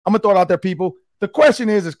I'm going to throw it out there, people. The question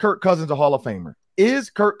is Kirk Cousins a Hall of Famer? Is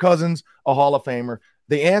Kirk Cousins a Hall of Famer?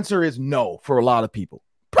 The answer is no for a lot of people,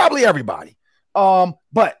 probably everybody.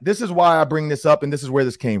 But this is why I bring this up, and this is where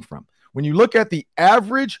this came from. When you look at the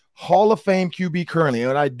average Hall of Fame QB currently,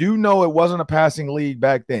 and I do know it wasn't a passing league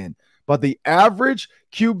back then, but the average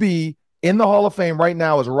QB in the Hall of Fame right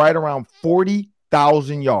now is right around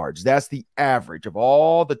 40,000 yards. That's the average of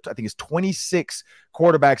all the, I think it's 26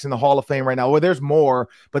 quarterbacks in the Hall of Fame right now. Well, there's more,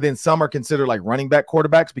 but then some are considered like running back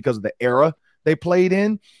quarterbacks because of the era they played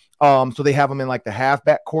in. So they have them in like the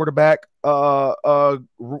halfback quarterback realm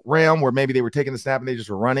where maybe they were taking the snap and they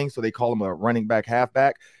just were running. So they call them a running back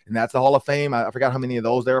halfback. And that's the Hall of Fame. I forgot how many of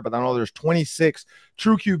those there are, but I know there's 26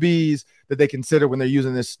 true QBs that they consider when they're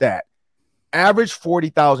using this stat. Average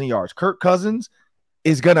 40,000 yards. Kirk Cousins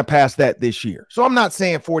is going to pass that this year. So I'm not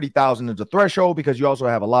saying 40,000 is a threshold because you also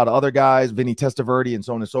have a lot of other guys, Vinny Testaverde and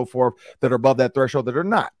so on and so forth, that are above that threshold that are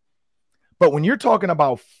not. But when you're talking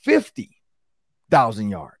about 50,000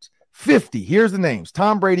 yards, 50, here's the names: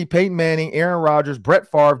 Tom Brady, Peyton Manning, Aaron Rodgers, Brett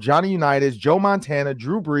Favre, Johnny Unitas, Joe Montana,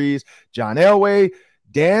 Drew Brees, John Elway,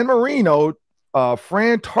 Dan Marino,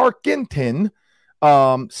 Fran Tarkenton,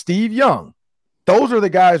 Steve Young. Those are the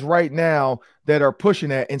guys right now that are pushing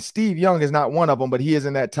that. And Steve Young is not one of them, but he is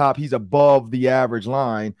in that top. He's above the average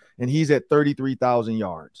line, and he's at 33,000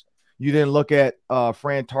 yards. You then look at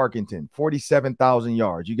Fran Tarkenton, 47,000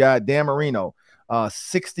 yards. You got Dan Marino,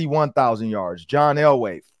 61,000 yards. John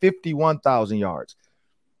Elway, 51,000 yards.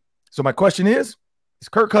 So my question is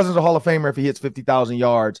Kirk Cousins a Hall of Famer if he hits 50,000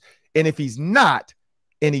 yards? And if he's not,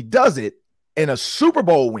 and he does it in a Super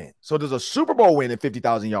Bowl win, so does a Super Bowl win at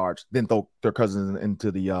 50,000 yards, then throw Kirk Cousins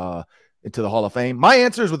into the Hall of Fame? My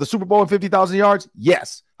answer is with the Super Bowl and 50,000 yards,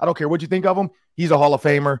 yes. I don't care what you think of him. He's a Hall of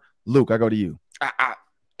Famer. Luke, I go to you.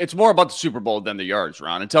 It's more about the Super Bowl than the yards,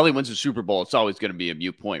 Ron. Until he wins the Super Bowl, it's always going to be a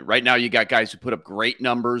mute point. Right now, you got guys who put up great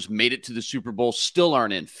numbers, made it to the Super Bowl, still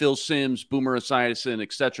aren't in. Phil Simms, Boomer Esiason,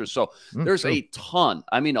 etc. So there's a ton,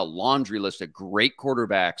 a laundry list of great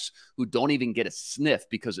quarterbacks who don't even get a sniff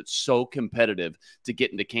because it's so competitive to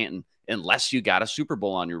get into Canton unless you got a Super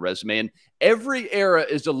Bowl on your resume. And every era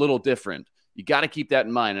is a little different. You got to keep that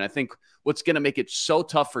in mind. And I think what's going to make it so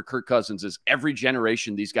tough for Kirk Cousins is every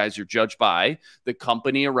generation, these guys are judged by the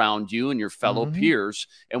company around you and your fellow peers.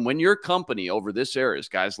 And when your company over this era is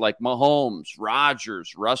guys like Mahomes,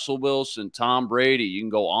 Rodgers, Russell Wilson, Tom Brady, you can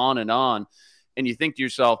go on, and you think to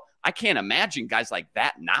yourself, I can't imagine guys like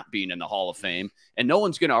that not being in the Hall of Fame. And no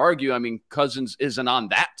one's going to argue. Cousins isn't on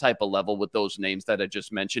that type of level with those names that I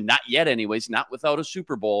just mentioned. Not yet anyways, not without a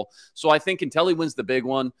Super Bowl. So I think until he wins the big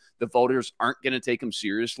one, the voters aren't going to take him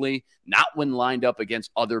seriously, not when lined up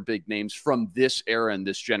against other big names from this era and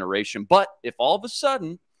this generation. But if all of a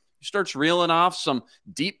sudden he starts reeling off some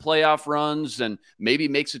deep playoff runs and maybe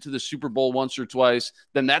makes it to the Super Bowl once or twice,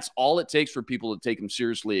 then that's all it takes for people to take him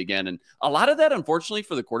seriously again. And a lot of that, unfortunately,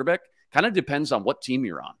 for the quarterback kind of depends on what team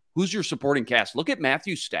you're on. Who's your supporting cast? Look at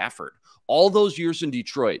Matthew Stafford. All those years in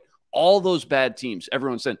Detroit, all those bad teams,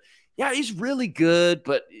 everyone said, yeah, he's really good,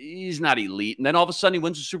 but he's not elite. And then all of a sudden he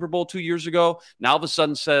wins the Super Bowl 2 years ago. Now all of a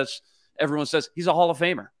sudden everyone says he's a Hall of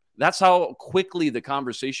Famer. That's how quickly the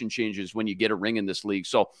conversation changes when you get a ring in this league.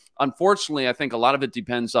 So unfortunately, I think a lot of it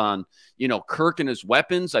depends on, Kirk and his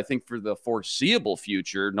weapons. I think for the foreseeable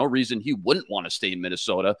future, no reason he wouldn't want to stay in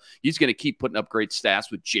Minnesota. He's going to keep putting up great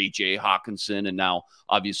stats with J.J. Hawkinson and now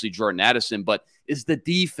obviously Jordan Addison. But is the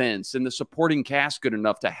defense and the supporting cast good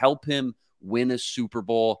enough to help him win a Super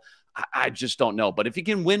Bowl? I just don't know. But if he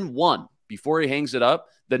can win one before he hangs it up,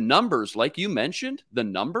 the numbers, like you mentioned, the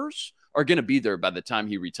numbers are going to be there by the time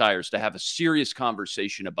he retires to have a serious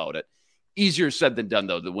conversation about it. Easier said than done,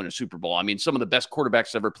 though, to win a Super Bowl. Some of the best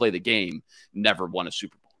quarterbacks to ever play the game never won a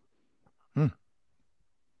Super Bowl.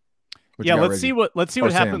 Yeah, let's see what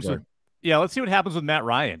happens with Matt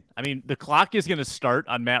Ryan. The clock is going to start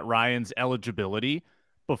on Matt Ryan's eligibility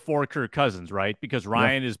before Kirk Cousins, right? Because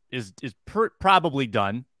Ryan is probably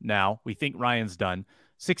done now. We think Ryan's done.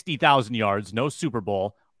 60,000 yards, no Super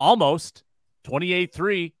Bowl, almost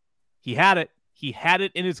 28-3. He had it. He had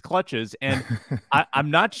it in his clutches. And I'm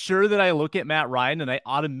not sure that I look at Matt Ryan and I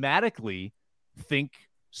automatically think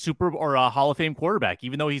Super or a Hall of Fame quarterback,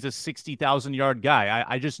 even though he's a 60,000-yard guy.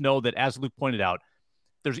 I just know that, as Luke pointed out,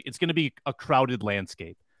 it's going to be a crowded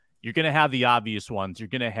landscape. You're going to have the obvious ones. You're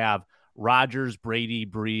going to have Rodgers, Brady,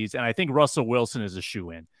 Breeze, and I think Russell Wilson is a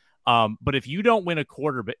shoe-in. But if you don't win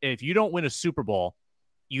if you don't win a Super Bowl,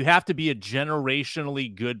 you have to be a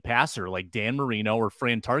generationally good passer like Dan Marino or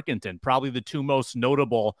Fran Tarkenton, probably the two most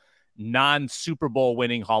notable non-Super Bowl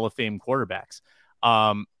winning Hall of Fame quarterbacks.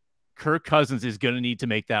 Kirk Cousins is going to need to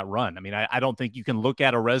make that run. I mean, I don't think you can look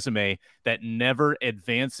at a resume that never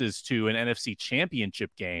advances to an NFC championship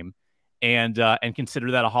game and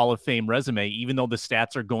consider that a Hall of Fame resume, even though the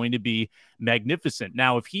stats are going to be magnificent.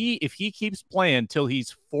 Now, if he keeps playing till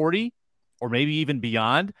he's 40 or maybe even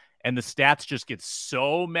beyond, and the stats just get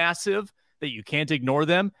so massive that you can't ignore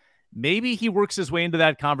them, maybe he works his way into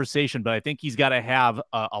that conversation. But I think he's got to have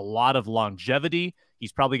a lot of longevity.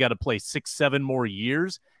 He's probably got to play 6-7 more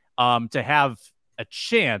years to have a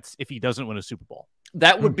chance if he doesn't win a Super Bowl.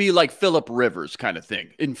 That would be like Phillip Rivers kind of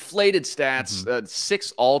thing. Inflated stats,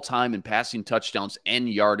 6 all-time in passing touchdowns and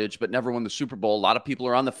yardage, but never won the Super Bowl. A lot of people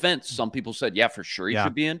are on the fence. Some people said, yeah, for sure he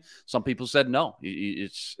should be in. Some people said, no,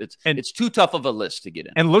 it's too tough of a list to get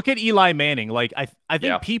in. And look at Eli Manning. Like I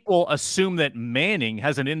think people assume that Manning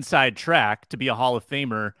has an inside track to be a Hall of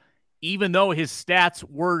Famer, even though his stats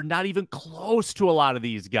were not even close to a lot of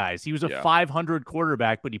these guys. He was a 500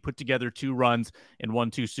 quarterback, but he put together 2 runs and won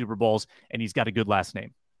 2 Super Bowls, and he's got a good last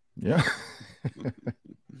name. Yeah.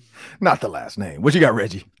 Not the last name. What you got,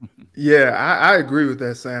 Reggie? Yeah, I agree with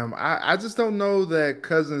that, Sam. I just don't know that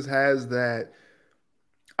Cousins has that.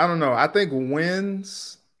 I don't know. I think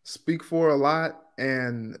wins speak for a lot,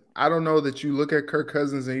 and I don't know that you look at Kirk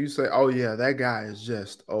Cousins and you say, oh, yeah, that guy is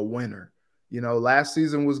just a winner. You know, last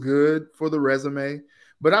season was good for the resume,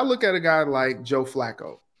 but I look at a guy like Joe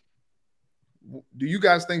Flacco. Do you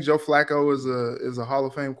guys think Joe Flacco is a Hall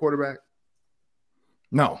of Fame quarterback?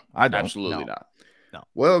 No, I don't. Absolutely not. No.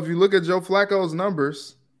 Well, if you look at Joe Flacco's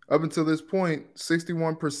numbers up until this point,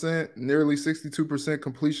 61%, nearly 62%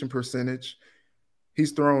 completion percentage.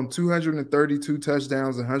 He's thrown 232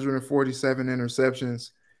 touchdowns, 147 interceptions.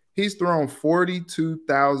 He's thrown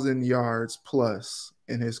 42,000 yards plus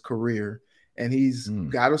in his career. And he's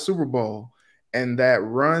got a Super Bowl. And that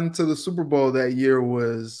run to the Super Bowl that year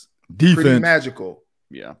was pretty magical.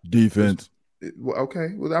 Yeah. Defense. Okay.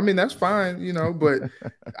 Well, I mean, that's fine, you know, but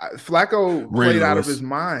Flacco played out of his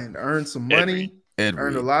mind, earned some money,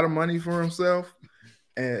 earned a lot of money for himself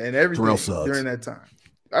and everything during that time.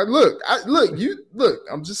 Look,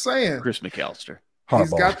 I'm just saying. Chris McAllister. He's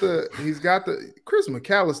got the Chris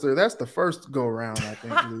McAllister. That's the first go around, I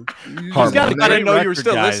think, Luke. I didn't know you were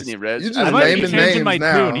still listening, Reg. You just naming names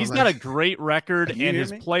now. He's got a great record, and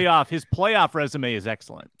his playoff resume is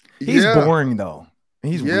excellent. He's boring though.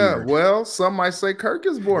 He's weird. Well, some might say Kirk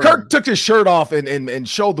is boring. Kirk took his shirt off and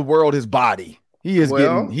showed the world his body. He's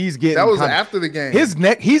getting that was after the game.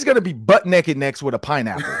 He's gonna be butt naked next with a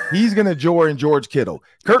pineapple. He's gonna join George Kittle.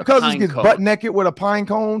 Kirk Cousins gets butt naked with a pine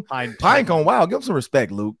cone. Pine cone. Wow, give him some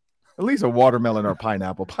respect, Luke. At least a watermelon or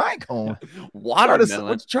pineapple. Pine cone. Watermelon.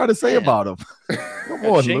 What you trying to say about him? Come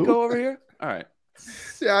on, Luke. over here. All right.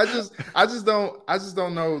 Yeah, I just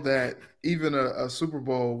don't know that even a Super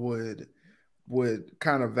Bowl would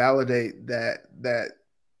kind of validate that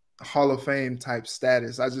Hall of Fame type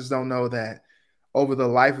status. I just don't know that over the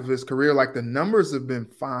life of his career, like the numbers have been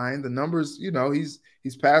fine. The numbers, you know, he's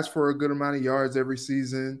passed for a good amount of yards every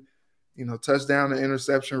season. You know, touchdown to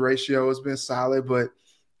interception ratio has been solid. But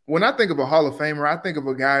when I think of a Hall of Famer, I think of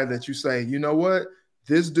a guy that you say, you know what,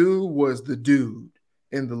 this dude was the dude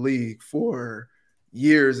in the league for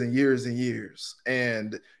years and years and years.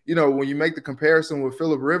 And, you know, when you make the comparison with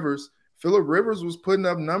Phillip Rivers was putting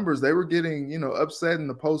up numbers. They were getting, you know, upset in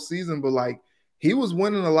the postseason, but like he was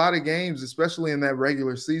winning a lot of games, especially in that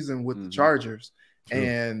regular season with the Chargers. True.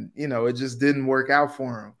 And, you know, it just didn't work out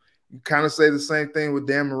for him. You kind of say the same thing with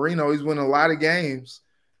Dan Marino. He's winning a lot of games.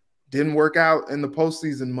 Didn't work out in the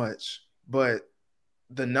postseason much, but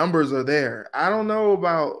the numbers are there. I don't know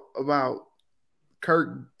about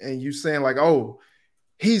Kirk and you saying like, oh,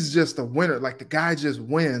 he's just a winner. Like the guy just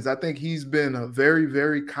wins. I think he's been a very,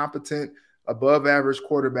 very competent, above average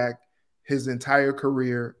quarterback his entire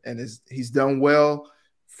career. And he's done well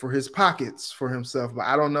for his pockets for himself. But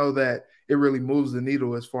I don't know that it really moves the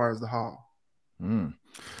needle as far as the Hall.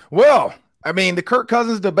 Well, I mean, the Kirk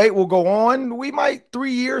Cousins debate will go on. We might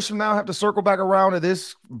 3 years from now have to circle back around to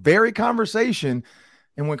this very conversation.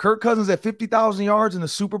 And when Kirk Cousins at 50,000 yards in the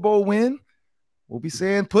Super Bowl win, we'll be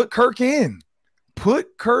saying, put Kirk in.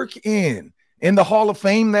 Put Kirk in the Hall of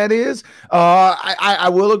Fame, that is. I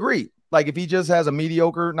will agree. Like if he just has a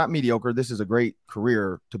not mediocre, this is a great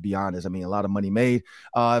career, to be honest. I mean, a lot of money made.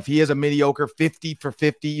 If he has a mediocre 50 for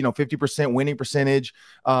 50, you know, 50% winning percentage,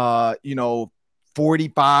 you know,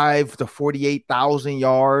 45 to 48,000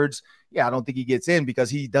 yards. Yeah, I don't think he gets in because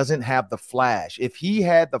he doesn't have the flash. If he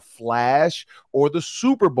had the flash or the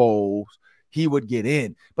Super Bowls, he would get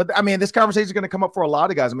in. But I mean, this conversation is going to come up for a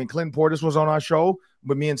lot of guys. I mean, Clinton Portis was on our show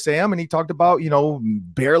with me and Sam, and he talked about,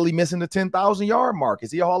 barely missing the 10,000 yard mark.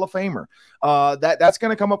 Is he a Hall of Famer? That's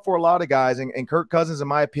going to come up for a lot of guys. And Kirk Cousins, in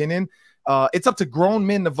my opinion, it's up to grown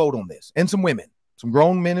men to vote on this, and some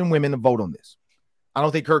grown men and women to vote on this. I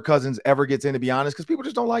don't think Kirk Cousins ever gets in, to be honest, because people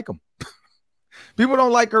just don't like him. People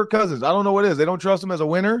don't like Kirk Cousins. I don't know what it is. They don't trust him as a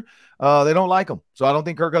winner. They don't like him. So I don't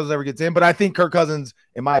think Kirk Cousins ever gets in. But I think Kirk Cousins,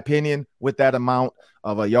 in my opinion, with that amount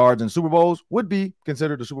of yards and Super Bowls, would be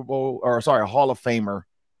considered a Hall of Famer.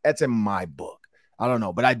 That's in my book. I don't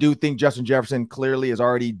know. But I do think Justin Jefferson clearly is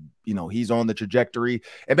already, he's on the trajectory.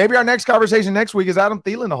 And maybe our next conversation next week is Adam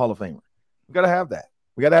Thielen, a Hall of Famer. We got to have that.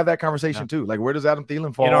 We got to have that conversation too. Like, where does Adam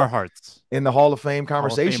Thielen fall in our hearts in the Hall of Fame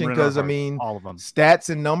conversation? Because I mean, all of them, stats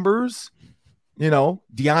and numbers.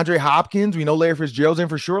 DeAndre Hopkins. We know Larry Fitzgerald's in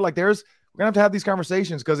for sure. Like, we're gonna have these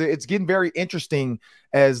conversations because it's getting very interesting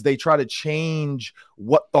as they try to change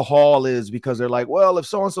what the Hall is, because they're like, well, if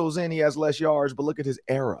so and so's in, he has less yards, but look at his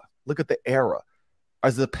era. Look at the era.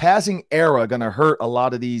 Is the passing era gonna hurt a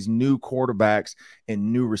lot of these new quarterbacks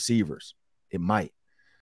and new receivers? It might.